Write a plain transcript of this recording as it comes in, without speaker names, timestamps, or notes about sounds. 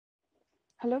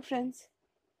Hello friends,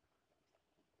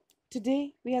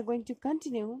 today we are going to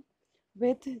continue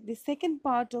with the second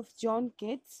part of John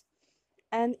Keats,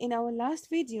 and in our last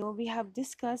video we have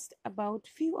discussed about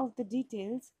few of the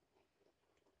details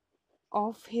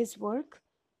of his work.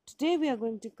 Today we are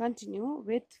going to continue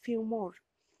with few more.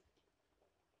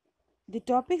 The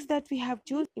topics that we have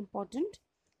chosen are important,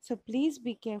 so please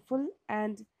be careful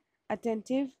and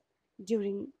attentive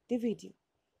during the video.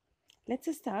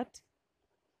 Let's start.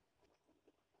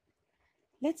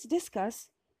 Let's discuss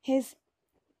his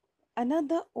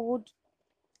another ode,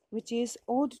 which is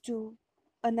Ode to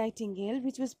a Nightingale,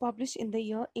 which was published in the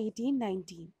year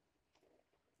 1819.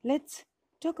 Let's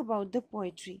talk about the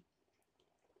poetry.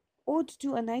 Ode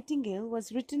to a Nightingale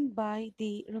was written by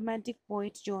the Romantic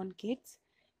poet John Keats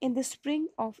in the spring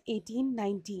of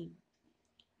 1819.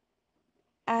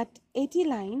 At 80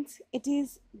 lines, it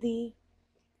is the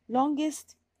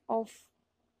longest of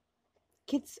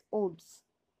Keats' odes.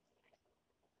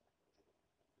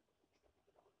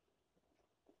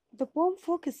 The poem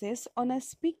focuses on a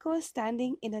speaker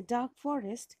standing in a dark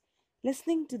forest,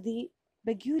 listening to the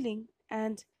beguiling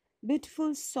and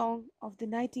beautiful song of the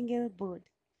nightingale bird.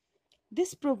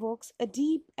 This provokes a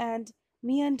deep and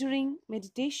meandering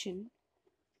meditation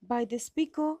by the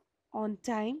speaker on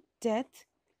time, death,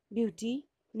 beauty,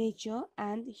 nature,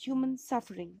 and human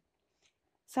suffering,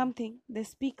 something the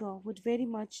speaker would very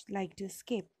much like to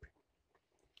escape.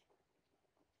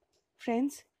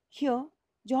 Friends, here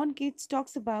John Keats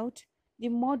talks about the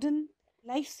modern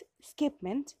life's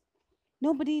escapement.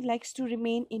 Nobody likes to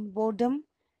remain in boredom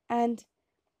and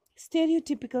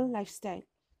stereotypical lifestyle.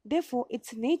 Therefore,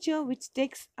 it's nature which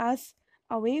takes us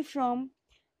away from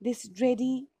this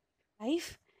dreary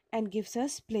life and gives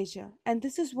us pleasure. And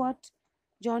this is what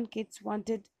John Keats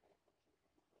wanted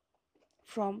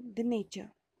from the nature.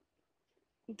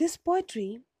 This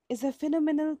poetry is a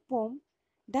phenomenal poem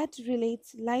that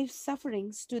relates life's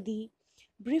sufferings to the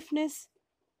briefness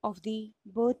of the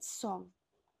bird's song.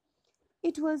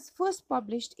 It was first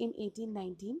published in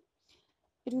 1819.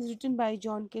 It was written by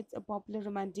John Keats, a popular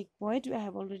romantic poet I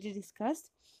have already discussed.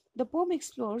 The poem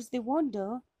explores the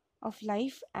wonder of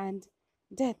life and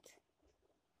death.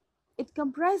 It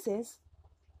comprises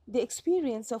the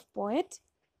experience of poet,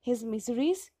 his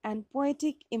miseries, and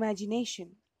poetic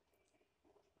imagination.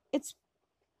 Its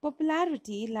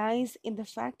popularity lies in the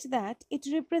fact that it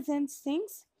represents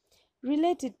things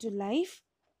related to life,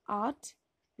 art,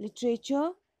 literature,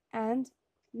 and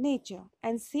nature,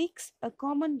 and seeks a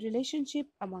common relationship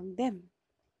among them.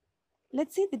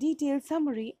 Let's see the detailed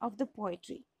summary of the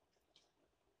poetry.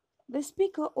 The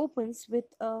speaker opens with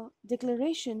a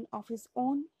declaration of his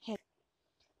own health.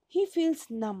 He feels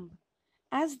numb,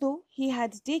 as though he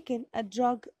had taken a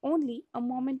drug only a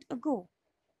moment ago.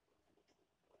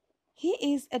 He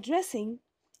is addressing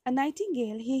a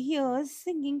nightingale he hears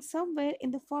singing somewhere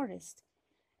in the forest,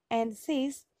 and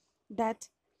says that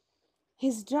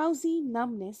his drowsy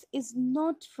numbness is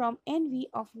not from envy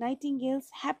of nightingale's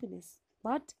happiness,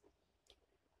 but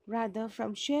rather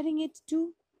from sharing it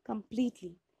too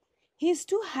completely. He is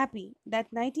too happy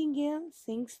that nightingale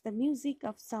sings the music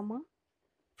of summer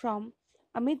from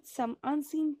amid some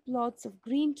unseen plots of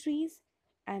green trees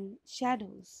and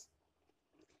shadows.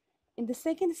 In the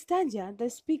second stanza, the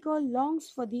speaker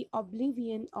longs for the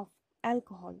oblivion of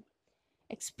alcohol,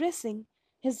 expressing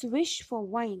his wish for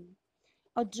wine,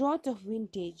 a draught of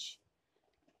vintage,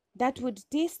 that would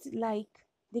taste like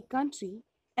the country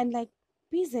and like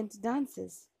peasant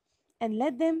dances, and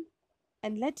let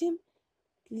him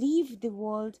leave the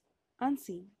world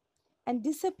unseen, and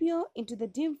disappear into the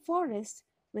dim forest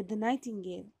with the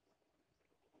nightingale.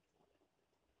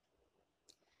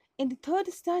 In the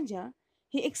third stanza,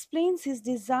 he explains his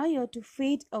desire to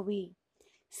fade away,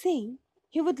 saying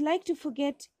he would like to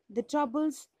forget the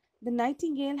troubles the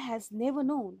nightingale has never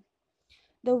known,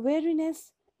 the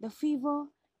weariness, the fever,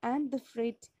 and the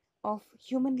freight of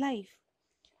human life,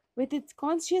 with its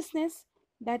consciousness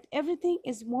that everything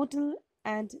is mortal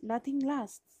and nothing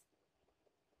lasts.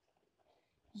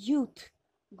 Youth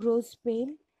grows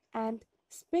pale and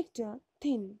spectre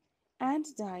thin and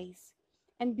dies,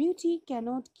 and beauty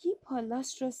cannot keep her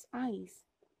lustrous eyes.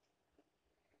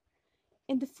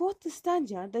 In the fourth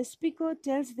stanza, the speaker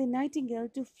tells the nightingale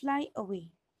to fly away,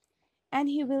 and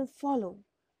he will follow,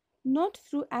 not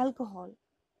through alcohol,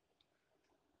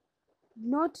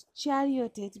 not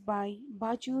charioted by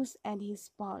Bacchus and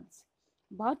his bards,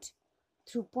 but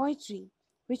through poetry,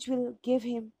 which will give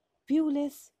him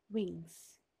viewless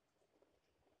wings.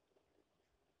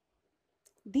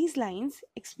 These lines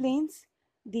explains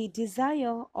the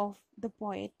desire of the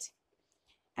poet,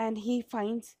 and he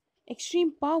finds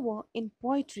extreme power in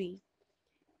poetry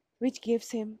which gives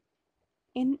him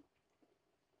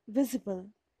invisible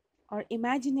or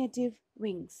imaginative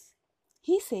wings.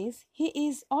 He says he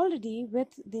is already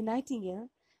with the nightingale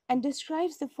and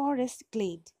describes the forest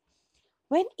glade,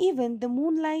 when even the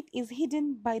moonlight is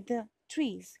hidden by the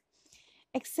trees,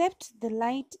 except the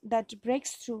light that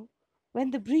breaks through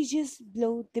when the breezes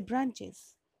blow the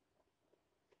branches.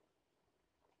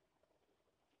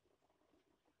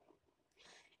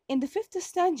 In the fifth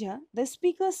stanza, the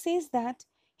speaker says that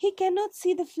he cannot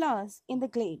see the flowers in the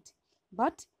glade,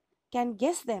 but can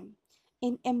guess them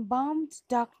in embalmed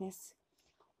darkness: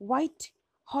 white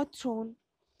hawthorn,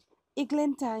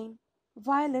 eglantine,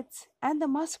 violets, and the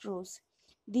musk rose,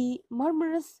 the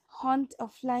murmurous haunt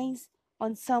of flies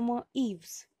on summer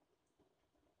eves.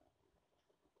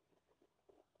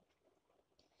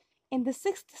 In the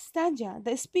sixth stanza,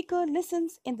 the speaker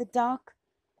listens in the dark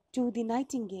to the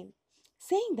nightingale,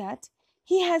 saying that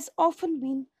he has often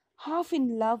been half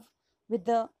in love with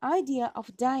the idea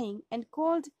of dying and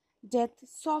called death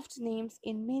soft names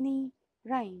in many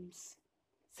rhymes.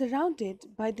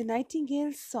 Surrounded by the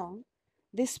nightingale's song,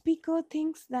 the speaker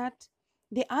thinks that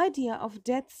the idea of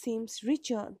death seems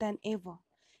richer than ever,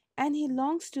 and he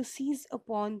longs to seize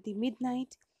upon the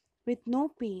midnight with no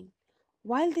pain,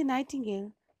 while the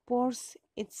nightingale pours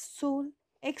its soul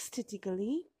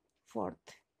ecstatically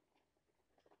forth.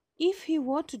 If he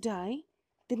were to die,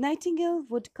 the nightingale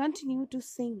would continue to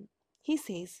sing, he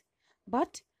says,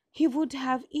 but he would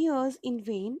have ears in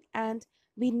vain and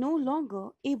be no longer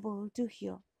able to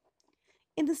hear.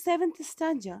 In the seventh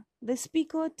stanza, the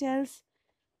speaker tells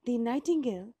the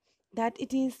nightingale that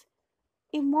it is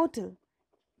immortal,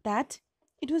 that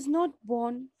it was not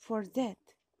born for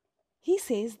death. He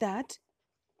says that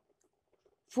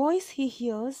voice he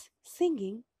hears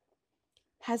singing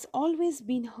has always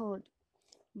been heard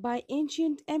by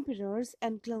ancient emperors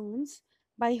and clowns,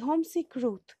 by homesick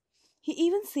Ruth. He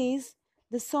even says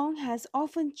the song has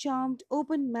often charmed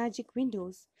open magic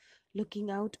windows looking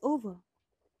out over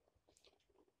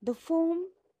the foam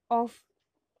of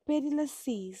perilous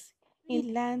seas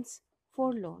in lands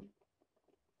forlorn.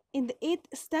 In the eighth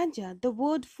stanza, the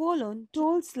word forlorn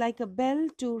tolls like a bell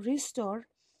to restore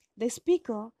the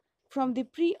speaker from the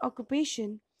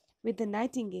preoccupation with the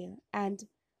nightingale and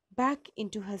back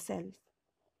into herself.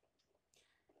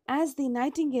 As the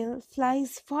nightingale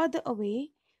flies farther away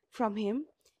from him,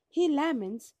 he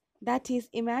laments that his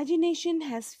imagination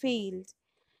has failed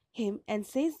him and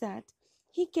says that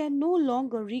he can no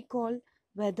longer recall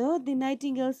whether the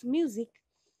nightingale's music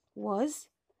was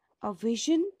a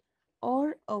vision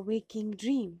or a waking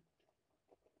dream.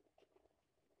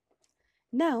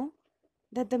 Now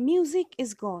that the music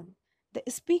is gone, the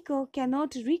speaker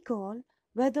cannot recall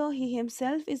whether he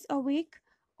himself is awake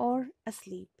or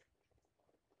asleep.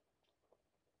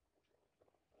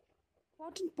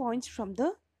 Important points from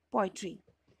the poetry.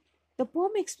 The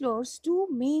poem explores two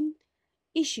main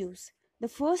issues. The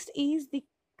first is the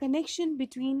connection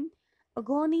between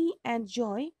agony and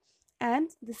joy,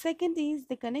 and the second is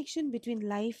the connection between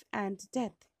life and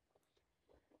death.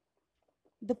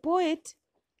 The poet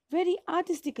very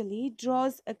artistically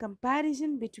draws a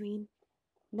comparison between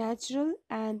natural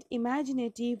and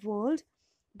imaginative world,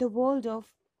 the world of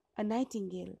a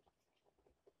nightingale.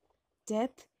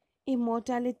 Death,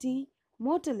 immortality,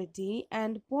 mortality,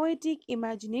 and poetic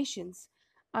imaginations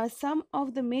are some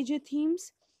of the major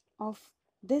themes of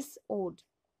this ode.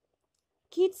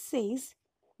 Keats says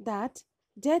that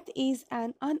death is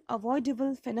an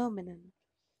unavoidable phenomenon.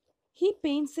 He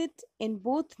paints it in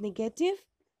both negative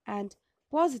and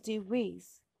positive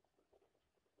ways.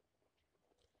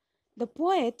 The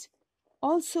poet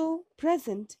also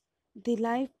presents the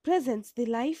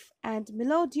life and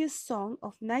melodious song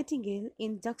of nightingale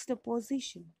in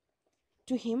juxtaposition.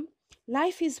 To him,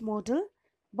 life is mortal,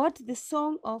 but the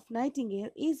song of nightingale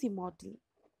is immortal.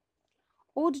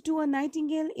 Ode to a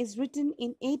Nightingale is written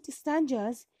in 8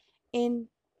 stanzas in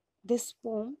this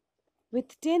poem,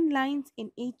 with 10 lines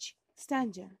in each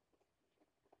stanza.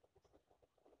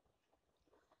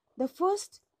 The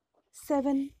first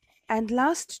 7 and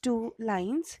last 2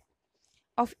 lines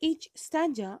of each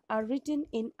stanza are written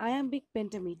in iambic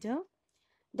pentameter.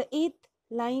 The 8th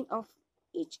line of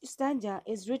each stanza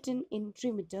is written in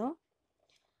trimeter,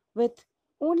 with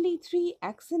only 3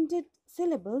 accented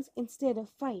syllables instead of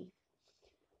 5.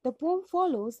 The poem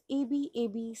follows AB,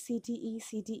 AB, CTE,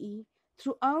 CTE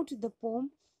throughout the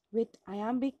poem with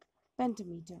iambic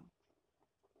pentameter.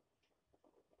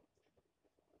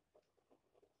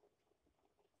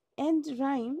 End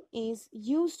rhyme is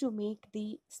used to make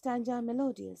the stanza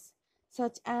melodious,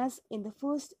 such as in the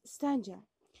first stanza.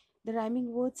 The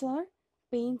rhyming words are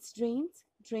pains, drains,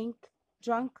 drink,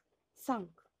 drunk, sunk.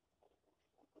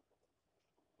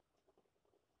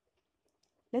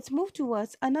 Let's move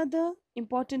towards another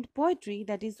important poetry,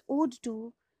 that is Ode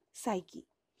to Psyche.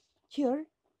 Here,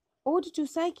 Ode to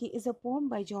Psyche is a poem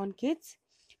by John Keats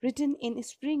written in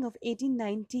spring of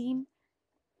 1819.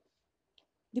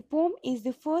 The poem is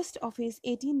the first of his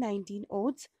 1819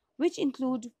 odes, which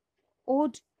include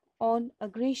Ode on a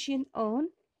Grecian Urn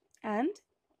and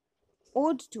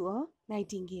Ode to a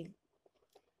Nightingale.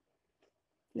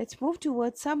 Let's move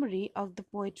towards summary of the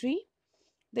poetry.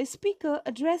 The speaker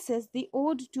addresses the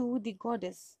ode to the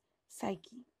goddess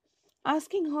Psyche,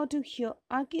 asking her to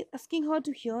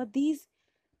hear these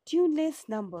tuneless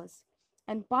numbers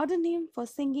and pardon him for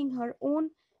singing her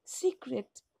own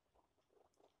secret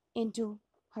into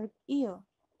her ear.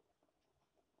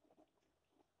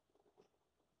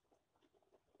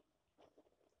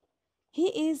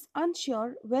 He is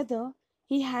unsure whether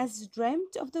he has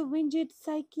dreamt of the winged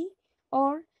Psyche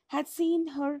or had seen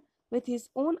her with his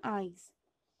own eyes.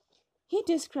 He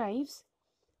describes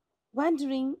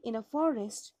wandering in a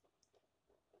forest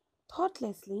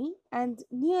thoughtlessly and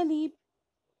nearly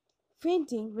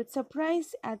fainting with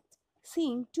surprise at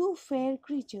seeing two fair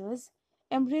creatures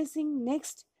embracing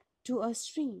next to a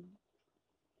stream.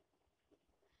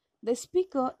 The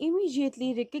speaker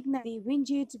immediately recognizes the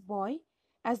winged boy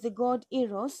as the god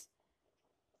Eros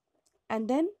and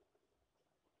then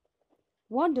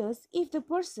wonders if the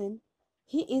person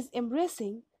he is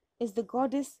embracing is the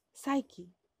goddess Psyche.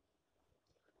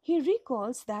 He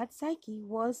recalls that Psyche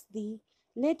was the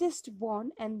latest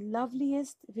born and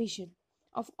loveliest vision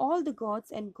of all the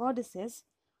gods and goddesses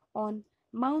on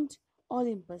Mount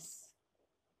Olympus.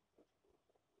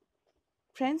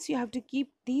 Friends, you have to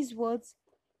keep these words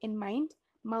in mind: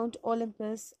 Mount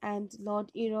Olympus and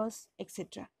Lord Eros,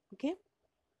 etc. Okay?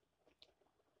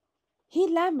 He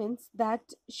laments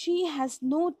that she has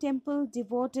no temple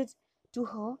devoted to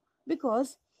her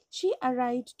because she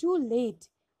arrived too late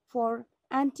for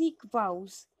antique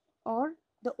vows or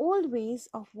the old ways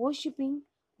of worshipping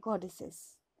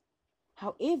goddesses.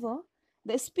 However,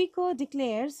 the speaker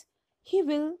declares he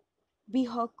will be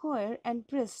her choir and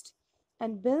priest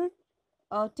and build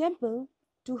a temple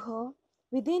to her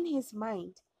within his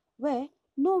mind where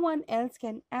no one else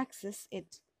can access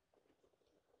it.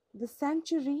 The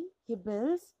sanctuary he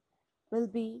builds will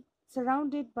be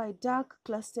surrounded by dark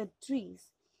clustered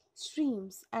trees,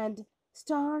 streams, and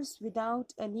stars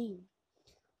without a name,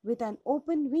 with an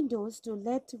open windows to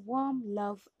let warm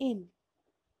love in.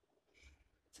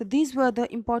 So these were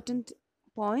the important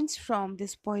points from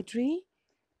this poetry.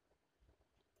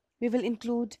 We will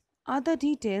include other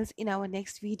details in our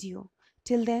next video.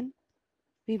 Till then,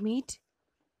 we meet.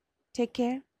 Take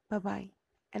care. Bye bye.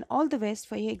 And all the best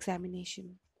for your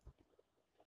examination.